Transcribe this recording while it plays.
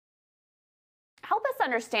help us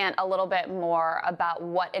understand a little bit more about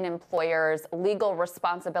what an employer's legal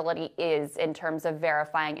responsibility is in terms of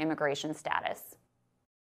verifying immigration status.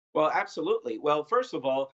 Well, absolutely. Well, first of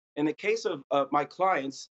all, in the case of my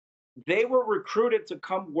clients, they were recruited to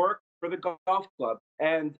come work for the golf club,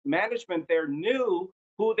 and management there knew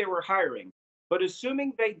who they were hiring. But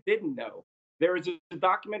assuming they didn't know, there is a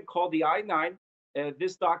document called the I-9.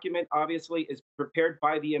 This document obviously is prepared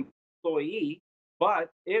by the employee,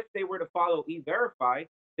 but if they were to follow E-Verify,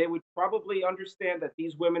 they would probably understand that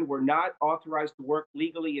these women were not authorized to work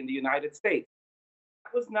legally in the United States.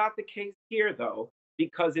 That was not the case here, though,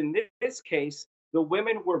 because in this case, the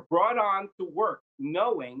women were brought on to work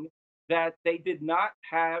knowing that they did not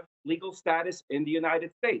have legal status in the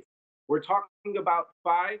United States. We're talking about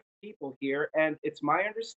five people here, and it's my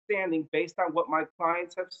understanding, based on what my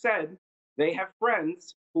clients have said, they have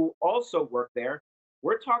friends who also work there.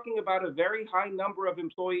 We're talking about a very high number of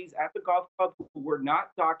employees at the golf club who were not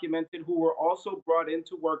documented, who were also brought in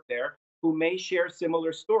to work there, who may share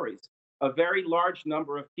similar stories. A very large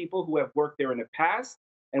number of people who have worked there in the past.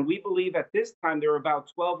 And we believe at this time there are about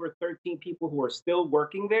 12 or 13 people who are still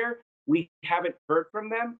working there. We haven't heard from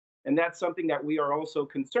them. And that's something that we are also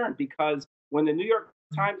concerned, because when the New York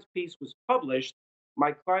Times piece was published,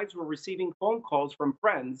 my clients were receiving phone calls from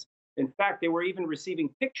friends. In fact, they were even receiving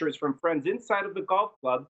pictures from friends inside of the golf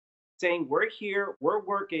club saying, "We're here, we're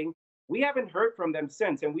working." We haven't heard from them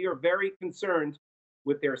since, and we are very concerned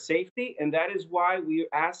with their safety. And that is why we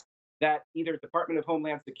ask that either Department of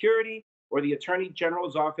Homeland Security or the Attorney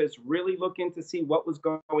General's office really look in to see what was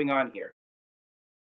going on here.